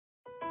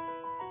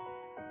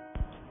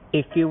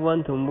If you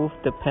want to move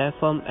the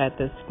platform at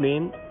the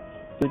screen,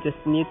 you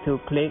just need to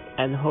click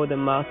and hold the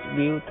mouse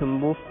wheel to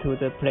move to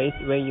the place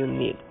where you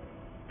need.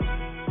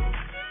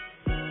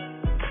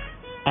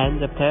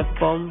 And the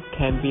platform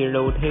can be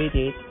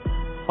rotated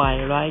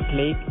by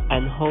right-click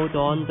and hold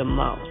on the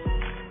mouse.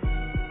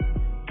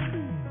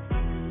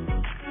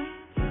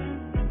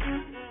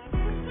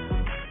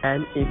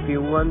 And if you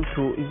want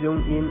to zoom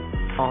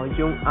in or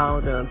zoom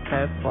out the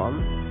platform,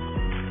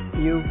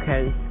 you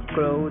can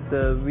scroll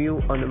the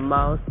wheel on the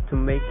mouse to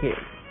make it.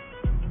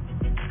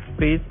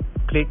 Please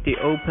click the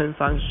Open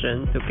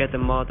function to get the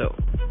model.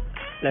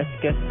 Let's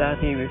get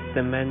started with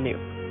the menu.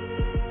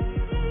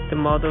 The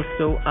model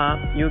shows up.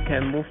 You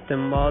can move the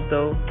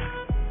model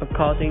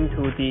according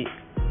to the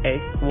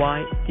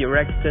XY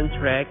direction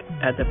track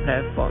at the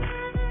platform.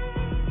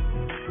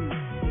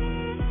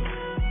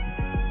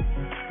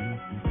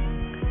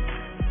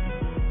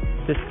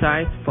 The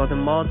size for the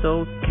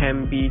model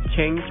can be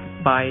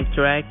changed by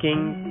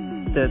dragging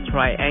the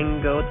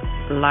triangle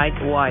like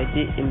what I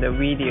did in the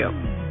video.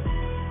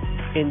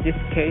 In this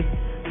case,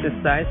 the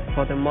size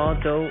for the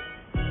model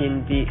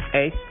in the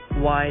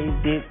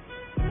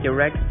XYZ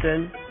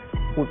direction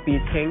would be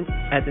changed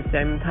at the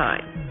same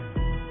time.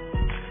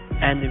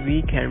 And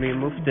we can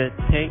remove the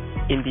text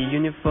in the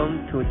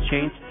uniform to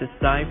change the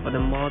size for the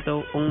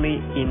model only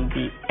in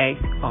the X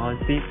or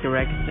Z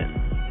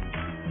direction.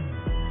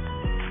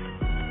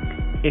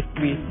 If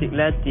we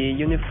select the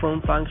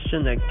uniform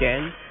function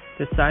again,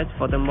 the size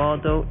for the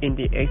model in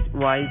the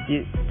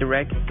XYZ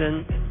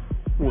direction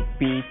would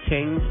be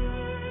changed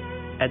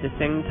at the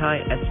same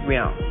time as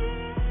well.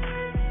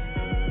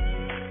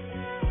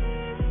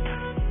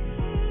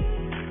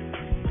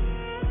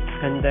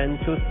 And then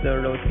choose the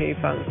rotate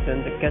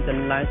function to get the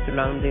line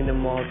surrounding the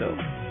model.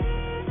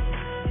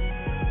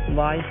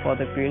 Y for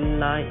the green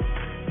line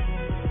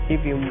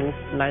if you move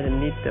like the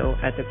needle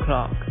at the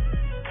clock.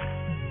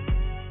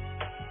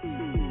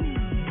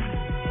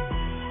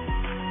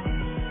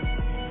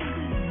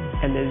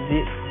 And the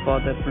Z for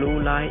the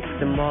blue line,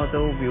 the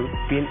model will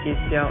spin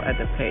itself at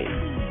the pace.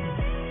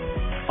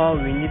 All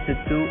we need to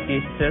do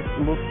is just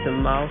move the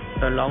mouse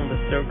along the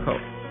circle.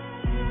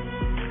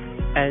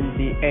 And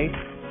the X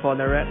for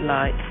the red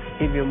line,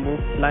 if you move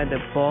like the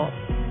ball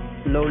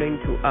rolling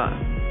to us.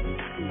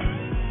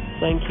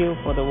 Thank you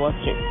for the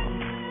watching.